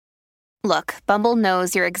Look, Bumble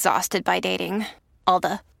knows you're exhausted by dating. All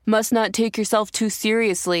the must not take yourself too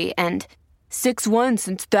seriously and 6'1"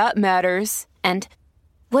 since that matters. And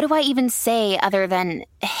what do I even say other than,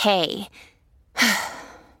 hey?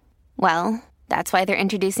 Well, that's why they're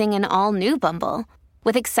introducing an all-new Bumble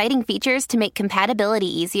with exciting features to make compatibility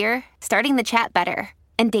easier, starting the chat better,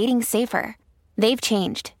 and dating safer. They've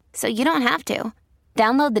changed, so you don't have to.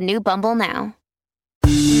 Download the new Bumble now.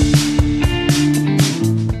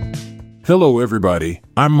 Hello, everybody.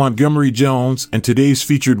 I'm Montgomery Jones, and today's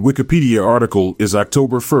featured Wikipedia article is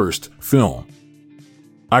October 1st, film.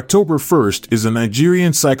 October 1st is a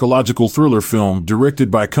Nigerian psychological thriller film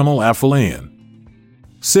directed by Kunal Afolayan.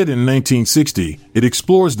 Set in 1960, it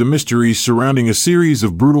explores the mysteries surrounding a series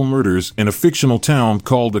of brutal murders in a fictional town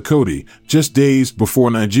called Akoti, just days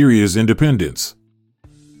before Nigeria's independence.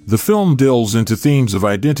 The film delves into themes of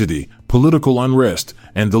identity, political unrest,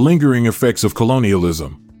 and the lingering effects of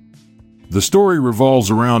colonialism. The story revolves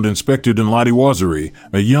around Inspector Danladi Waziri,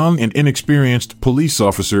 a young and inexperienced police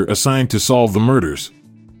officer assigned to solve the murders.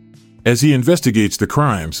 As he investigates the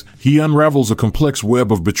crimes, he unravels a complex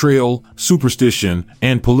web of betrayal, superstition,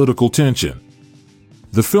 and political tension.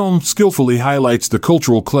 The film skillfully highlights the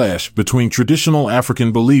cultural clash between traditional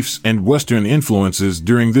African beliefs and Western influences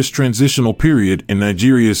during this transitional period in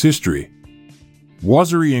Nigeria's history.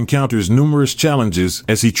 Waziri encounters numerous challenges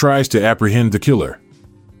as he tries to apprehend the killer.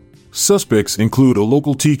 Suspects include a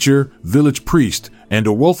local teacher, village priest, and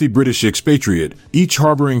a wealthy British expatriate, each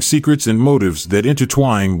harboring secrets and motives that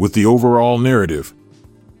intertwine with the overall narrative.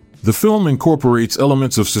 The film incorporates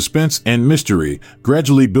elements of suspense and mystery,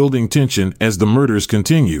 gradually building tension as the murders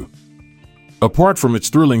continue. Apart from its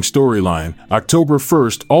thrilling storyline, October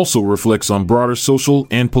 1st also reflects on broader social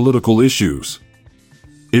and political issues.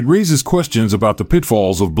 It raises questions about the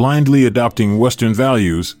pitfalls of blindly adopting Western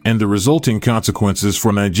values and the resulting consequences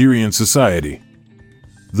for Nigerian society.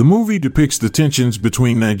 The movie depicts the tensions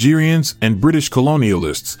between Nigerians and British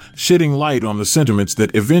colonialists, shedding light on the sentiments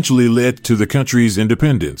that eventually led to the country's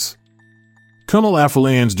independence. Kunal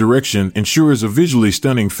Afolayan's direction ensures a visually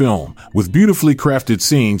stunning film, with beautifully crafted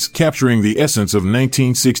scenes capturing the essence of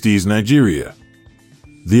 1960s Nigeria.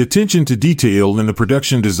 The attention to detail in the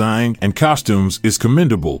production design and costumes is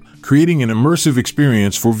commendable, creating an immersive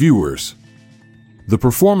experience for viewers. The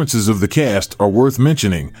performances of the cast are worth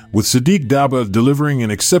mentioning, with Sadiq Daba delivering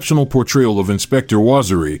an exceptional portrayal of Inspector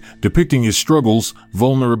Waziri, depicting his struggles,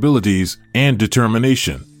 vulnerabilities, and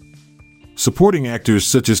determination. Supporting actors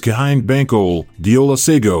such as Kahin Bankole, Diola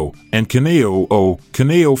Sego, and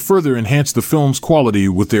Kaneo further enhance the film's quality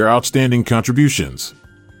with their outstanding contributions.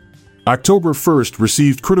 October 1st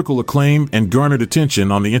received critical acclaim and garnered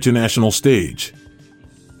attention on the international stage.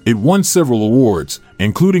 It won several awards,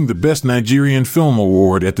 including the Best Nigerian Film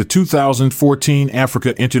Award at the 2014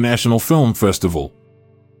 Africa International Film Festival.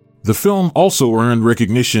 The film also earned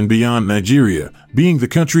recognition beyond Nigeria, being the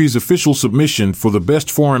country's official submission for the Best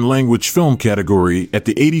Foreign Language Film category at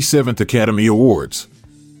the 87th Academy Awards.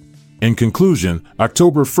 In conclusion,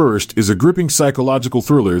 October 1st is a gripping psychological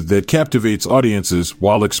thriller that captivates audiences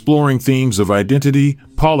while exploring themes of identity,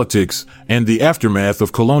 politics, and the aftermath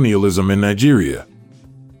of colonialism in Nigeria.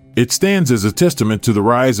 It stands as a testament to the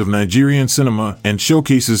rise of Nigerian cinema and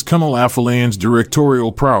showcases Kunal Afolayan's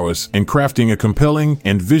directorial prowess in crafting a compelling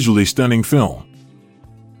and visually stunning film.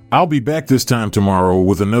 I'll be back this time tomorrow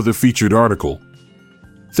with another featured article.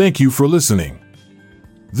 Thank you for listening.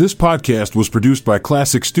 This podcast was produced by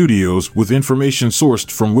Classic Studios with information sourced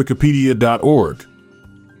from Wikipedia.org.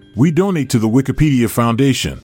 We donate to the Wikipedia Foundation.